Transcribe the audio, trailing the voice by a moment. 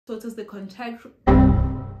towards the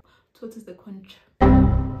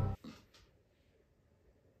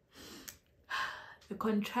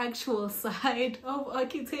contractual side of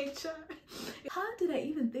architecture. How did I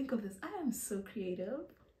even think of this? I am so creative.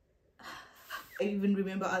 I even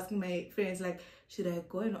remember asking my friends, like, should I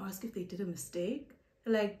go and ask if they did a mistake?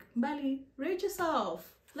 Like, Mbali, rate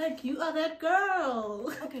yourself. Like, you are that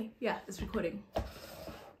girl. Okay, yeah, it's recording.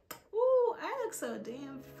 Ooh, I look so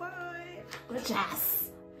damn fine. Gorgeous.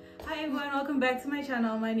 Hi everyone, welcome back to my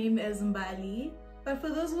channel. My name is Mbali. But for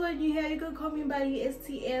those who are new here, you can call me Mbali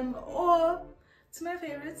STM, or to my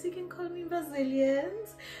favorites, you can call me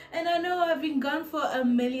Brazilians. And I know I've been gone for a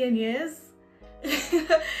million years.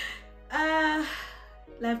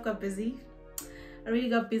 Life got busy. I really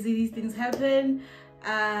got busy. These things happen.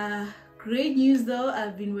 Great news though,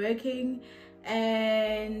 I've been working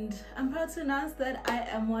and I'm proud to announce that I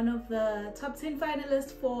am one of the top 10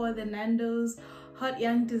 finalists for the Nando's Hot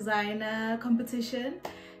Young Designer competition,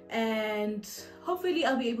 and hopefully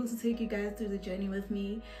I'll be able to take you guys through the journey with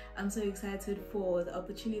me. I'm so excited for the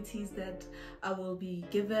opportunities that I will be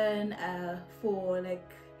given, for like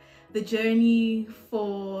the journey,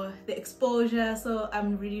 for the exposure. So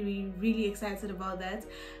I'm really excited about that.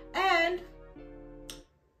 And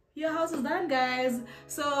your house is done, guys.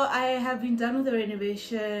 So I have been done with the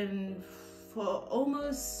renovation for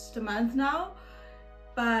almost a month now,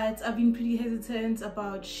 but I've been pretty hesitant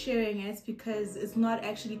about sharing it because it's not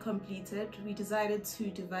actually completed. We decided to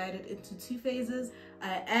divide it into 2 phases.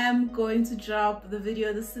 I am going to drop the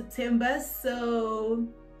video this September, so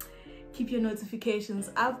keep your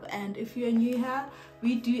notifications up. And if you're new here,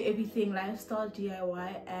 we do everything lifestyle,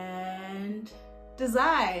 DIY and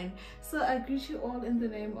design. So I greet you all in the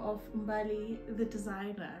name of Mbali the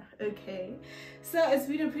designer. Okay, so it's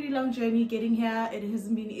been a pretty long journey getting here. It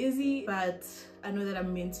hasn't been easy, but I know that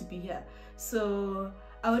I'm meant to be here. So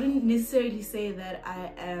I wouldn't necessarily say that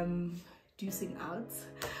I am deucing out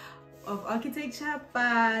of architecture,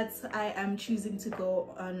 but I am choosing to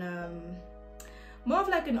go on more of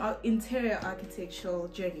like an interior architectural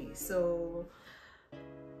journey. So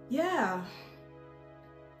yeah,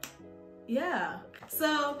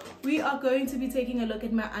 so we are going to be taking a look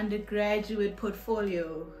at my undergraduate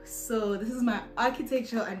portfolio. So this is my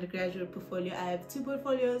architectural undergraduate portfolio. I have 2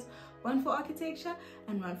 portfolios, one for architecture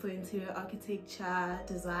and one for interior architecture,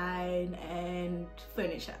 design and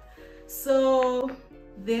furniture. So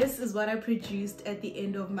this is what I produced at the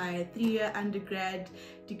end of my 3-year undergrad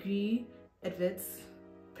degree at Wits.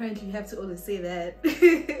 Apparently you have to always say that.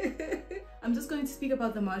 I'm just going to speak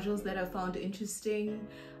about the modules that I found interesting.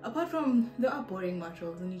 Apart from, there are boring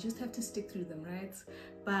modules and you just have to stick through them, right?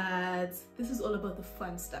 But this is all about the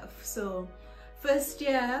fun stuff. So first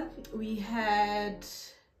year we had,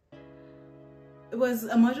 it was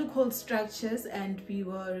a module called structures, and we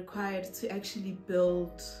were required to actually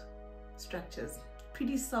build structures.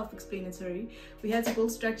 Pretty self-explanatory. We had to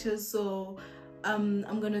build structures. So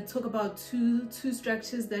I'm gonna talk about two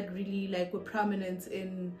structures that really like were prominent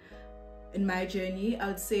in my journey. I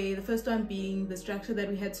would say the first one being the structure that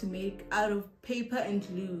we had to make out of paper and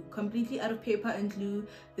glue, completely out of paper and glue.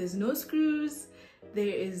 There's no screws, there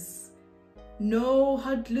is no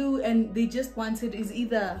hot glue, and they just wanted is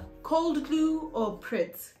either cold glue or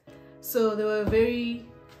Pritt. So they were very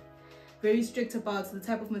strict about the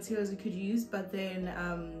type of materials we could use. But then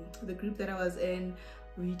the group that I was in,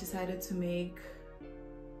 we decided to make,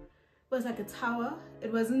 it was like a tower.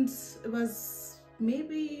 It was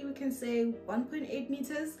maybe we can say 1.8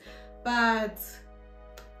 meters. But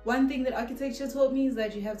one thing that architecture taught me is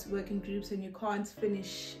that you have to work in groups and you can't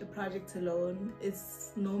finish a project alone.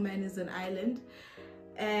 It's no man is an island.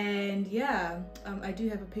 And yeah, I do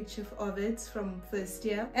have a picture of it from first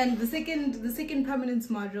year. And the second prominent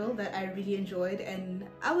module that I really enjoyed, and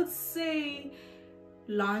I would say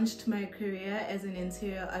launched my career as an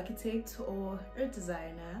interior architect or a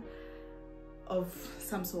designer of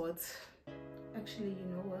some sort. Actually, you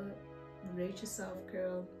know what? Rate yourself,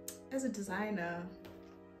 girl. As a designer.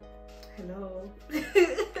 Hello.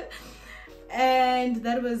 And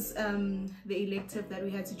that was the elective that we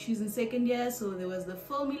had to choose in second year. So there was the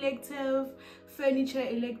film elective, furniture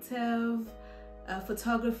elective,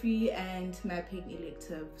 photography and mapping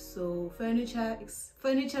elective. So furniture,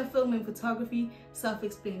 film and photography,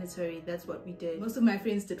 self-explanatory. That's what we did. Most of my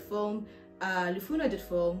friends did film. Lufuna did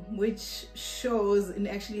film, which shows in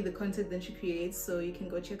actually the content that she creates, so you can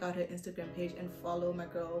go check out her Instagram page and follow my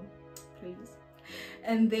girl, please.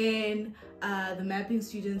 And then the mapping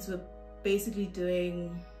students were basically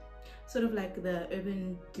doing sort of like the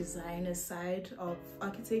urban designer side of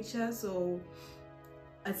architecture. So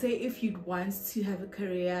I'd say if you'd want to have a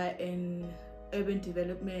career in urban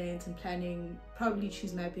development and planning, probably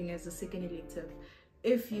choose mapping as a second elective.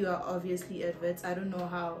 If you are obviously at Wits, I don't know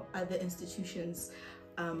how other institutions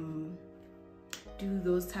do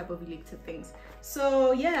those type of elective things.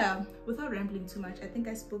 So yeah, without rambling too much, I think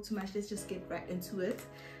I spoke too much. Let's just get right into it.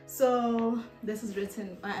 So this is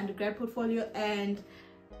written my undergrad portfolio, and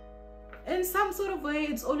in some sort of way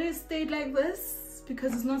it's always stayed like this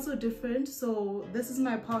because it's not so different. So this is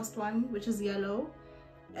my past one, which is yellow,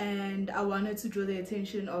 and I wanted to draw the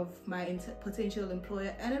attention of my potential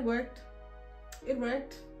employer, and it worked.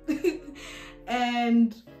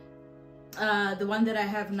 And the one that I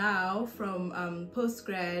have now from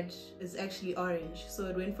post-grad is actually orange. So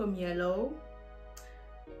it went from yellow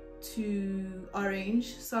to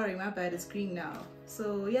orange. Sorry, my bad, it's green now.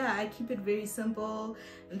 So yeah, I keep it very simple.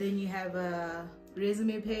 And then you have a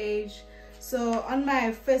resume page. So on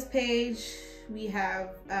my first page we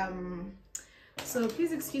have so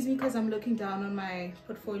please excuse me because I'm looking down on my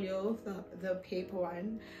portfolio, the paper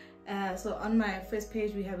one. So on my first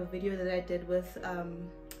page we have a video that I did with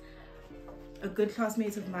a good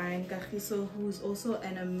classmate of mine, Kagiso, who's also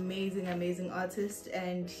an amazing artist,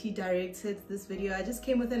 and he directed this video. I just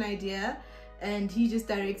came with an idea and he just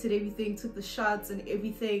directed everything, took the shots and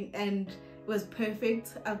everything, and it was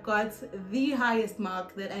perfect. I've got the highest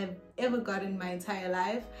mark that I've ever got in my entire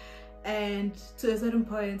life. And to a certain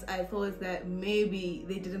point I thought that maybe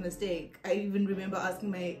they did a mistake. I even remember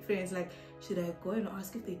asking my friends, like, should I go and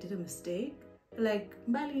ask if they did a mistake? Like,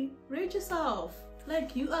 Mbali, rate yourself,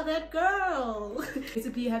 like you are that girl.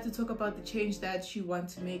 Basically you have to talk about the change that you want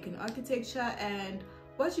to make in architecture and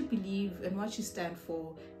what you believe and what you stand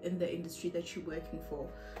for in the industry that you're working for.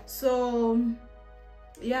 So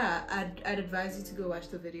yeah, I'd advise you to go watch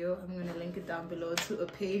the video. I'm gonna link it down below to a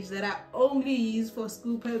page that I only use for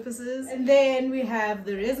school purposes. And then we have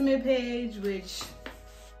the resume page, which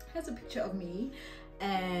has a picture of me.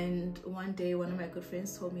 And one day one of my good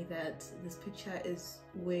friends told me that this picture is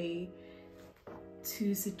way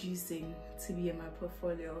too seducing to be in my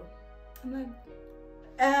portfolio. I'm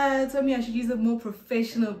like, told me I should use a more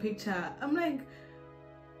professional picture. I'm like,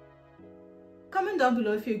 comment down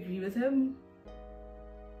below if you agree with him.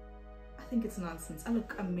 I think it's nonsense. I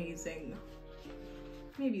look amazing.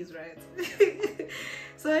 Maybe he's right.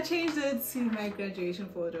 So I changed it to my graduation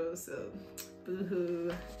photo, so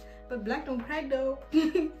boo-hoo. But black don't crack though.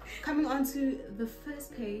 Coming on to the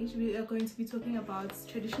first page, we are going to be talking about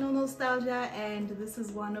traditional nostalgia, and this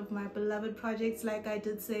is one of my beloved projects. Like I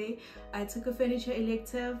did say, I took a furniture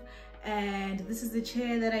elective, and this is the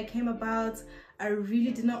chair that I came about. I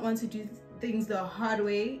really did not want to do things the hard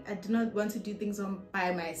way. I did not want to do things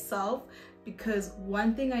by myself, because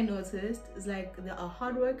one thing I noticed is, like, there are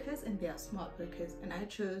hard workers and there are smart workers, and I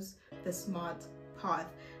chose the smart path.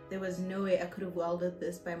 There was no way I could have welded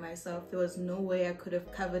this by myself. There was no way I could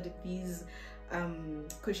have covered these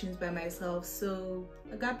cushions by myself. So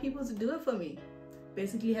I got people to do it for me.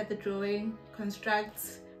 Basically had the drawing,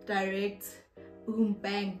 construct, direct, boom,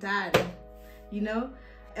 bang, done. You know?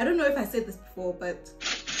 I don't know if I said this before, but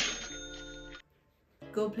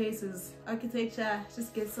go places. Architecture,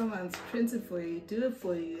 just get someone to print it for you, do it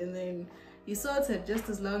for you, and then you sort it, just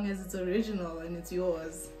as long as it's original and it's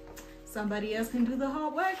yours. Somebody else can do the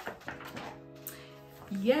hard work.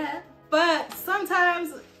 Yeah, but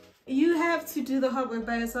sometimes you have to do the hard work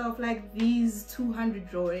by yourself. Like these 200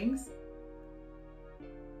 drawings,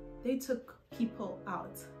 they took people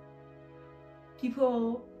out.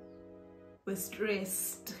 People were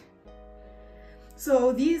stressed.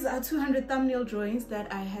 So these are 200 thumbnail drawings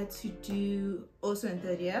that I had to do also in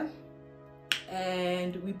third year,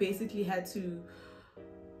 and we basically had to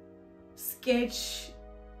sketch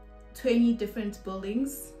 20 different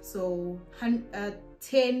buildings, so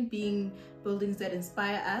 10 being buildings that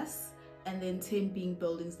inspire us, and then 10 being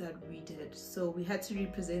buildings that we did. So we had to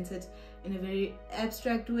represent it in a very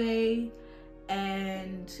abstract way,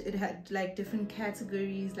 and it had like different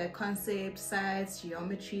categories like concept, sites,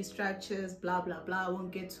 geometry, structures, blah blah blah. I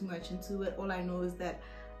won't get too much into it. All I know is that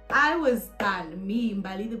I was done. Me,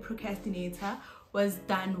 Mbali the procrastinator, was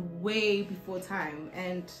done way before time,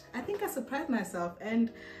 and I think I surprised myself,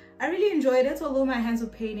 and I really enjoyed it, although my hands were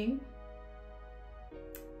paining.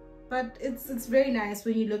 But it's very nice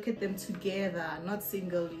when you look at them together, not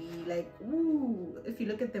singly. Like, ooh, if you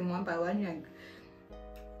look at them one by one, you're like,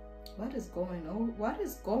 what is going on? What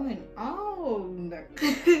is going on?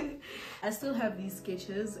 I still have these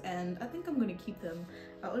sketches, and I think I'm gonna keep them.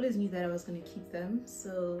 I always knew that I was gonna keep them.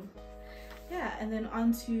 So yeah, and then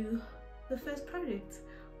on to the first project,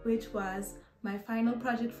 which was my final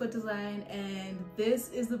project for design, and this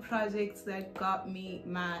is the project that got me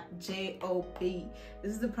my job.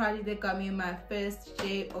 This is the project that got me my first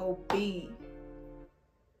job.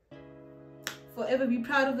 Forever be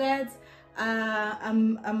proud of that.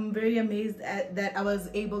 I'm very amazed at that I was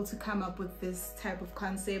able to come up with this type of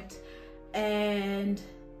concept. And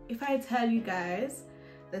if I tell you guys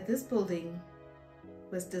that this building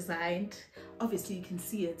was designed, obviously you can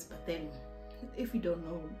see it, but then if you don't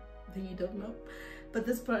know, then you don't know. But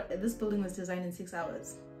this building was designed in 6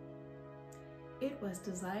 hours. It was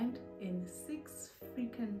designed in 6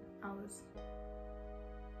 freaking hours.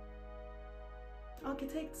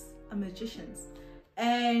 Architects are magicians.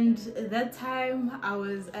 And that time I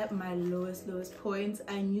was at my lowest point.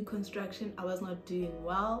 I knew construction, I was not doing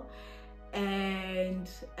well, and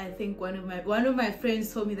I think one of my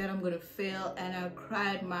friends told me that I'm gonna fail, and I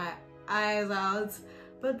cried my eyes out,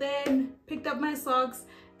 but then picked up my socks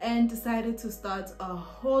and decided to start a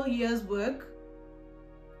whole year's work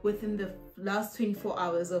within the last 24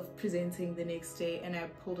 hours of presenting the next day, and I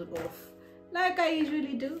pulled it off like I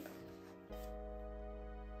usually do.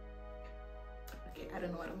 I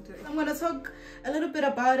don't know what I'm doing. I'm gonna talk a little bit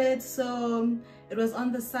about it. So it was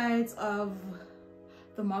on the site of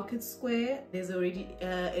the market square. There's already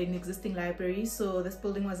an existing library, so this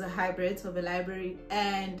building was a hybrid of a library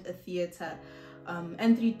and a theater,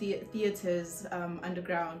 and 3 theaters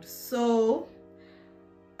underground. So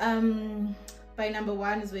by number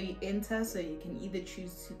 1 is where you enter, so you can either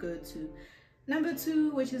choose to go to number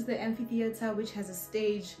 2, which is the amphitheater, which has a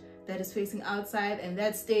stage that is facing outside, and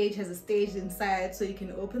that stage has a stage inside, so you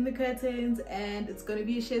can open the curtains and it's going to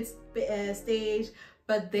be a shit stage.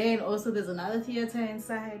 But then also there's another theater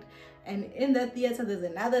inside, and in that theater there's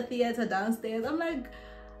another theater downstairs. I'm like,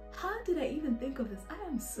 how did I even think of this? I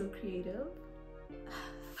am so creative.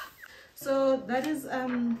 So that is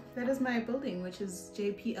my building, which is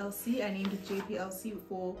JPLC. I named it JPLC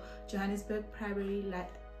for Johannesburg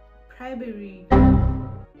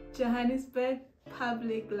Johannesburg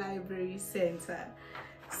Public Library Center.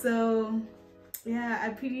 So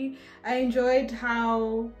yeah, I enjoyed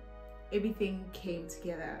how everything came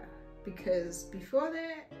together, because before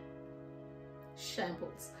that,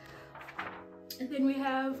 shambles. And then we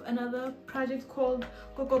have another project called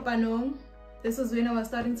Kokopanong. This was when I was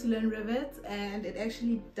starting to learn Rivet, and it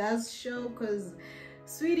actually does show, because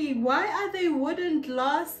sweetie, why are there wooden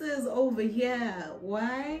glasses over here?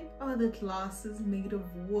 Why are the glasses made of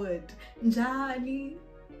wood? Njani?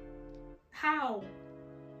 How?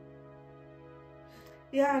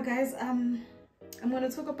 Yeah, guys, I'm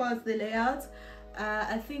gonna talk about the layout.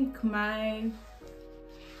 I think my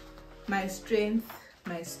strength,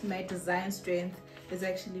 my design strength is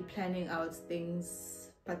actually planning out things,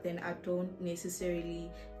 but then I don't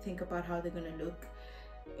necessarily think about how they're gonna look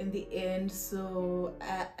in the end. So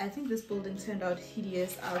I think this building turned out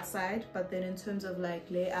hideous outside, but then in terms of like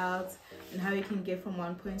layout and how you can get from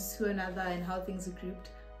one point to another and how things are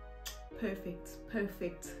grouped,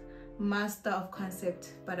 perfect. Master of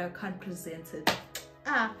concept, but I can't present it.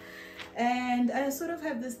 And I sort of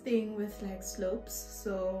have this thing with like slopes,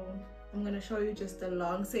 so I'm gonna show you just a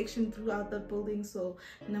long section throughout the building. So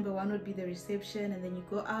number 1 would be the reception, and then you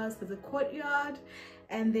go out to the courtyard,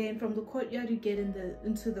 and then from the courtyard you get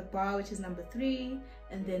into the bar, which is number 3,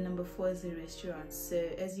 and then number 4 is the restaurant. So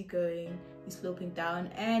as you're going, you're sloping down,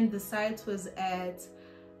 and the site was at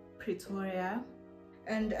Pretoria.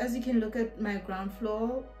 And as you can look at my ground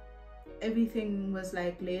floor, everything was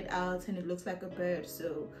like laid out and it looks like a bird.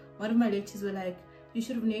 So one of my lecturers were like, you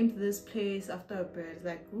should have named this place after a bird. It's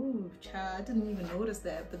like, ooh, child, I didn't even notice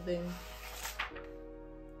that. But then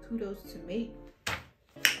kudos to me.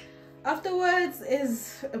 Afterwards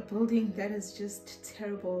is a building that is just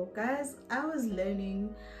terrible. Guys, I was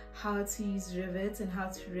learning how to use Rivet and how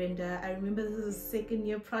to render. I remember this was a 2nd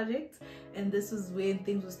year project, and this was when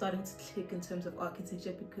things were starting to click in terms of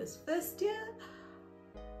architecture, because first year,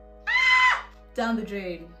 down the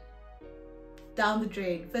drain.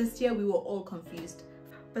 First year we were all confused,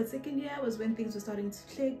 but 2nd year was when things were starting to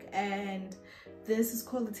click. And this is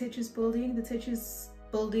called the Tetris building. The Tetris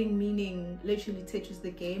building meaning literally Tetris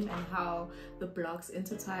the game and how the blocks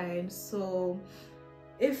intertwine. So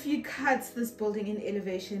if you cut this building in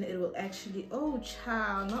elevation, it will actually, oh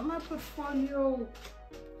child, not my portfolio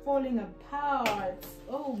falling apart.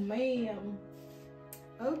 Oh ma'am.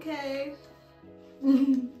 Okay.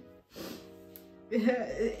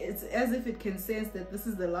 It's as if it can sense that this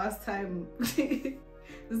is the last time this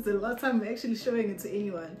is the last time I'm actually showing it to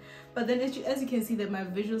anyone. But then as you can see that my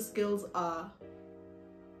visual skills are,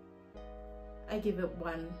 I give it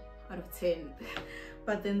 1 out of 10.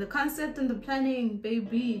 but then the concept and the planning,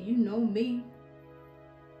 baby, you know me.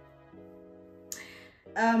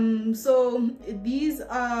 So these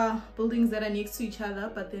are buildings that are next to each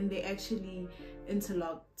other, but then they actually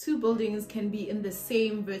interlock. Two buildings can be in the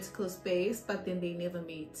same vertical space, but then they never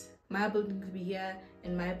meet. My building could be here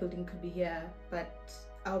and my building could be here, but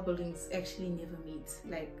our buildings actually never meet.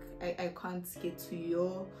 Like I can't get to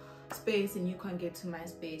your space and you can't get to my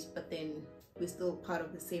space, but then we're still part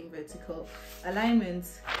of the same vertical alignment.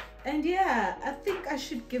 And yeah, I think I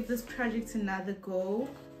should give this project another go.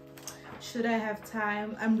 Should I have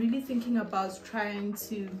time? I'm really thinking about trying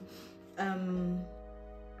to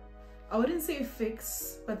I wouldn't say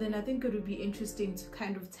fix, but then I think it would be interesting to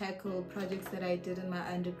kind of tackle projects that I did in my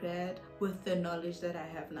undergrad with the knowledge that I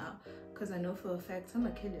have now, because I know for a fact I'm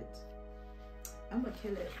gonna kill it. I'm gonna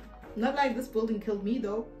kill it. Not like this building killed me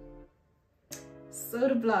though.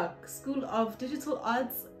 Soda Block, School of Digital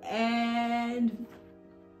Arts and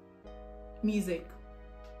Music.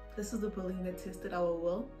 This is the building that tested our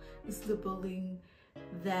will. This is the building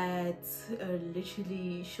that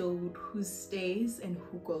literally showed who stays and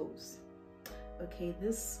who goes. Okay,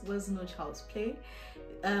 this was no child's play.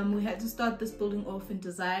 We had to start this building off in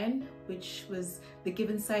design, which was the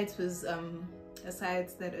given site was a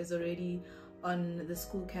site that is already on the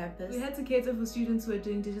school campus. We had to cater for students who were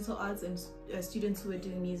doing digital arts and students who were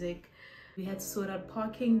doing music. We had to sort out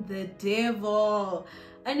parking. The devil!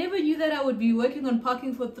 I never knew that I would be working on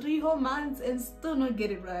parking for 3 whole months and still not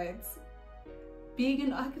get it right. Being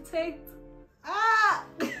an architect,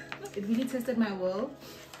 it really tested my will,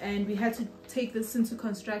 and we had to take this into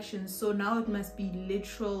construction. So now it must be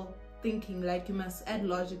literal thinking, like you must add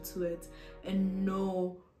logic to it and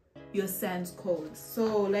know your sans codes.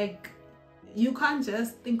 So like you can't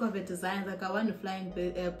just think of a design like I want a flying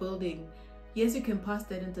building. Yes, you can pass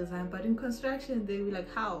that in design, but in construction they were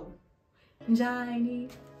like, how? Njani,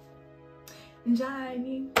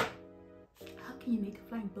 how can you make a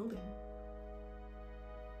flying building?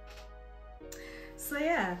 So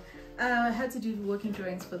yeah, I had to do working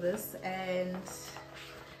drawings for this, and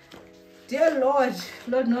dear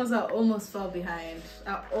Lord knows I almost fell behind.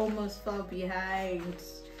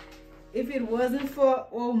 If it wasn't for,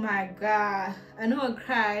 oh my god, I know I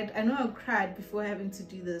cried before having to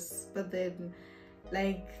do this, but then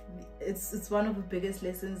like it's one of the biggest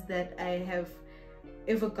lessons that I have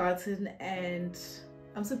ever gotten, and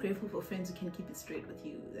I'm so grateful for friends who can keep it straight with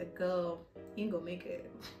you. Like, girl, you ain't gonna make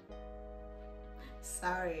it.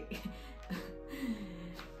 Sorry.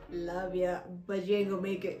 Love ya, but you ain't gonna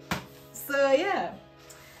make it. So yeah,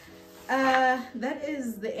 that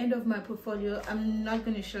is the end of my portfolio. I'm not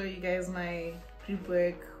gonna show you guys my group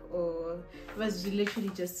work, or it was literally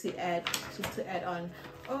just to add on.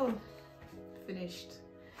 Oh, finished.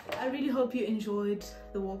 I really hope you enjoyed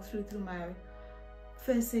the walkthrough through my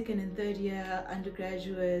first, second and third year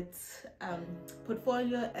undergraduate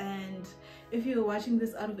portfolio. And if you're watching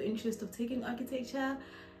this out of the interest of taking architecture,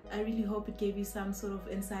 I really hope it gave you some sort of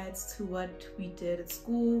insights to what we did at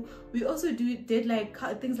school. We also did like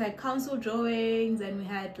things like council drawings, and we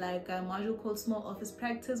had like a module called small office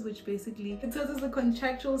practice, which basically it tells us the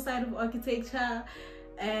contractual side of architecture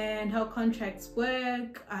and how contracts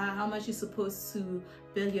work, how much you're supposed to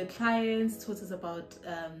bill your clients. Taught us about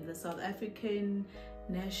the South African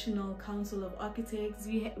National Council of Architects.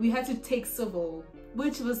 We had to take civil,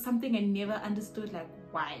 which was something I never understood, like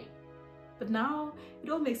why. But now it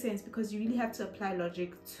all makes sense, because you really have to apply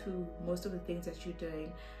logic to most of the things that you're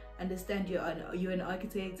doing. Understand you're an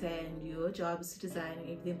architect and your job is to design and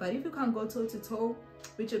everything, but if you can't go toe to toe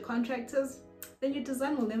with your contractors, then your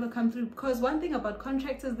design will never come through. Because one thing about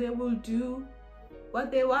contractors, they will do what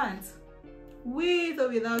they want, with or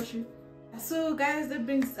without you. So guys, that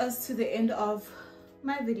brings us to the end of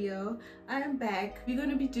my video. I am back. We're going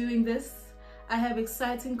to be doing this. I have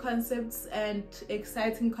exciting concepts and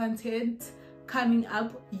exciting content coming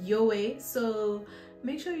up your way, so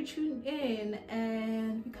make sure you tune in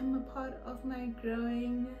and become a part of my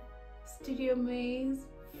growing Studio Maze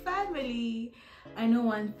family. I know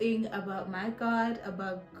one thing about my God,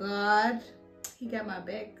 he got my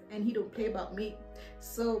back and he don't play about me,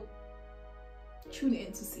 so tune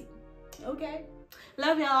in to see. Okay,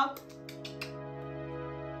 love y'all.